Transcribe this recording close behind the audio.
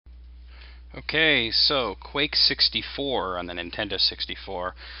Okay, so Quake 64 on the Nintendo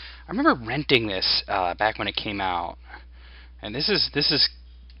 64. I remember renting this back when it came out, and this is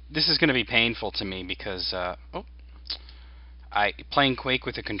going to be painful to me because I playing Quake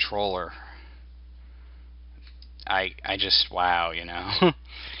with a controller. I just wow, you know.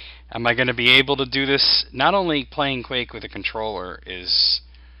 Am I going to be able to do this? Not only playing Quake with a controller is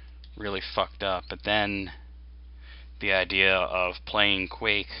really fucked up, but then the idea of playing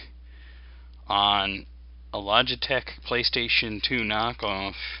Quake on a Logitech PlayStation 2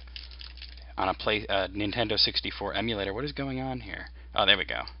 knockoff on a Nintendo 64 emulator. What is going on here? Oh, there we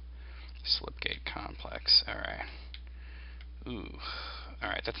go. Slipgate complex. Alright. Ooh.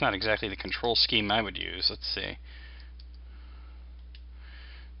 Alright, that's not exactly the control scheme I would use. Let's see.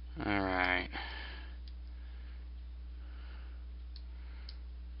 Alright.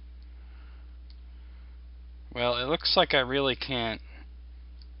 Well, it looks like I really can't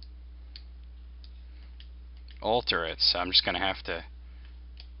alter it, so I'm just going to have to...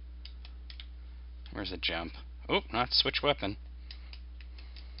 Where's the jump? Oh, not switch weapon.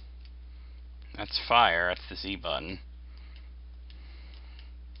 That's fire. That's the Z button.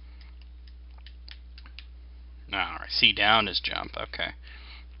 Alright, C down is jump. Okay.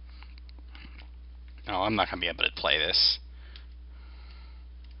 Oh, I'm not going to be able to play this.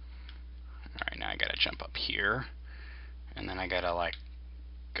 Alright, now I gotta jump up here. And then I gotta, like,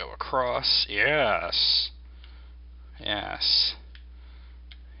 go across. Yes. Yes.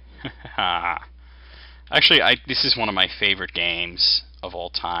 Actually, this is one of my favorite games of all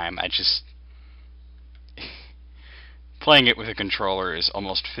time. Playing it with a controller is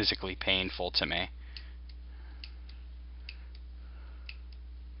almost physically painful to me.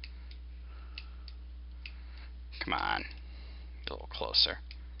 Come on. Get a little closer.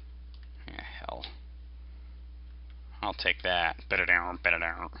 Yeah, hell. I'll take that. Better down, better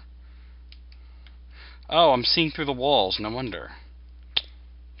down. Oh, I'm seeing through the walls. No wonder.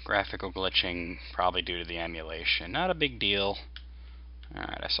 Graphical glitching, probably due to the emulation. Not a big deal.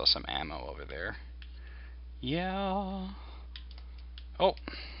 Alright, I saw some ammo over there. Yeah. Oh.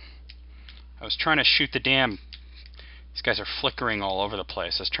 I was trying to shoot the damn... These guys are flickering all over the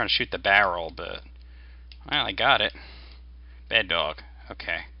place. I was trying to shoot the barrel, but... Well, I got it. Bad dog.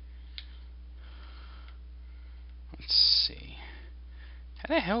 Okay. Let's see.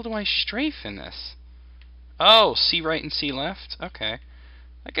 How the hell do I strafe in this? Oh, C right and C left? Okay.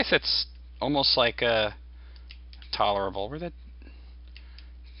 I guess that's almost like tolerable. Where that?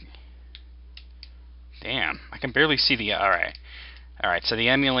 Damn, I can barely see the... Alright. Alright, so the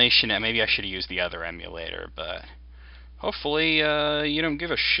emulation... Maybe I should have used the other emulator, but... Hopefully, you don't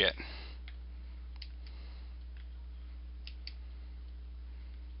give a shit.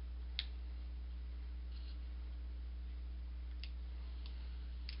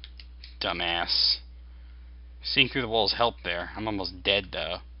 Dumbass. Seeing through the walls helped there. I'm almost dead,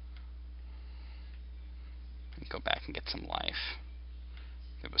 though. Let me go back and get some life.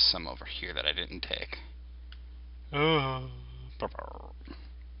 There was some over here that I didn't take.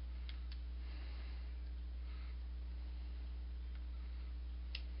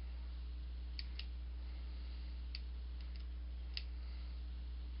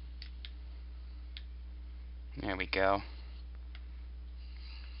 There we go.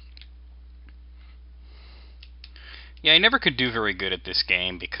 Yeah, I never could do very good at this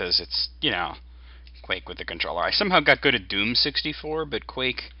game because it's, you know, Quake with the controller. I somehow got good at Doom 64, but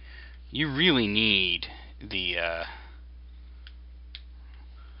Quake, you really need the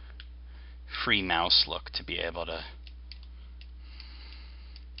free mouse look to be able to...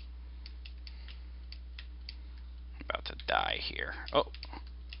 I'm about to die here. Oh.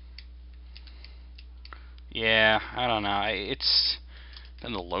 Yeah, I don't know. It's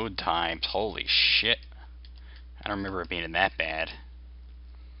been the load times. Holy shit. I don't remember it being that bad.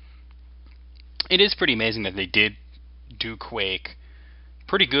 It is pretty amazing that they did do Quake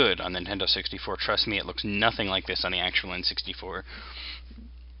pretty good on Nintendo 64. Trust me, it looks nothing like this on the actual N64.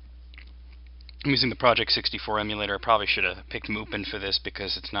 I'm using the Project 64 emulator. I probably should have picked Moopin for this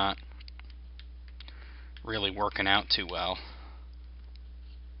because it's not really working out too well.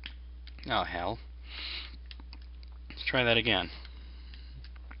 Oh, hell. Let's try that again.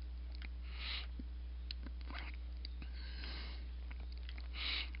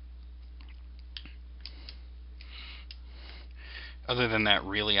 Other than that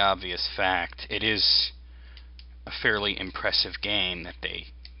really obvious fact, it is a fairly impressive game that they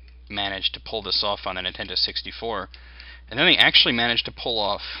managed to pull this off on the Nintendo 64. And then they actually managed to pull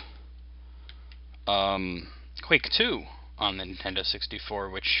off Quake 2 on the Nintendo 64,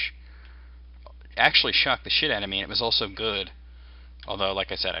 which actually shocked the shit out of me, and it was also good. Although,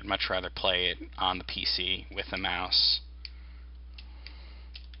 like I said, I'd much rather play it on the PC with the mouse.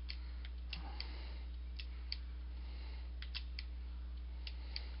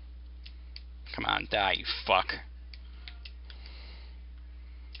 Come on, die, you fuck.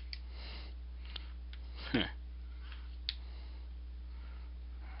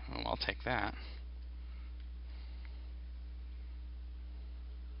 Well, I'll take that.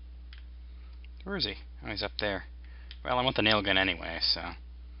 Where is he? Oh, he's up there. Well, I want the nail gun anyway, so...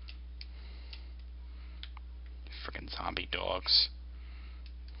 Frickin' zombie dogs.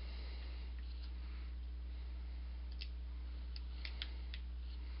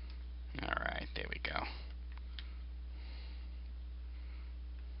 Alright, there we go.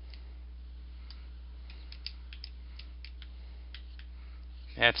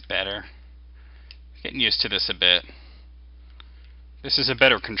 That's better. Getting used to this a bit. This is a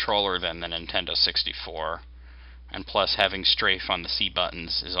better controller than the Nintendo 64. And plus, having strafe on the C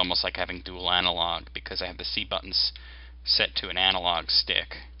buttons is almost like having dual analog, because I have the C buttons set to an analog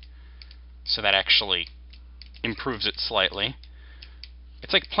stick. So that actually improves it slightly.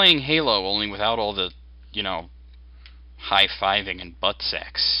 It's like playing Halo, only without all the, you know, high-fiving and butt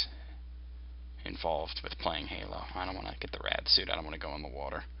sex involved with playing Halo. I don't want to get the rad suit. I don't want to go in the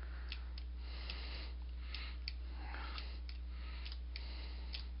water.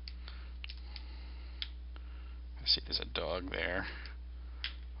 I see there's a dog there.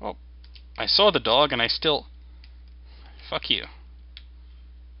 Oh, I saw the dog and I still... Fuck you.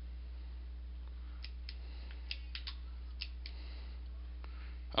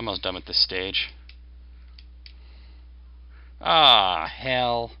 Almost done with this stage. Ah,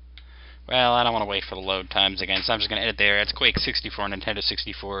 hell. Well, I don't want to wait for the load times again, so I'm just going to edit there. It's Quake 64 on Nintendo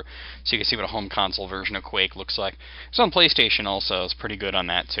 64, so you can see what a home console version of Quake looks like. It's on PlayStation also. It's pretty good on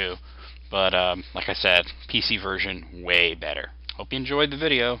that, too. But, like I said, PC version, way better. Hope you enjoyed the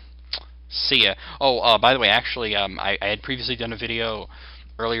video. See ya. Oh, by the way, actually, I had previously done a video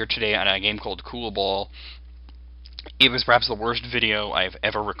earlier today on a game called Cool Ball. It was perhaps the worst video I've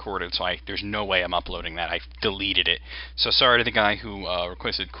ever recorded, so there's no way I'm uploading that. I deleted it. So sorry to the guy who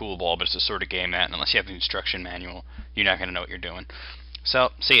requested Cool Ball, but it's the sort of game that, unless you have the instruction manual, you're not going to know what you're doing. So,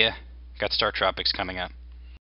 see ya. Got Star Tropics coming up.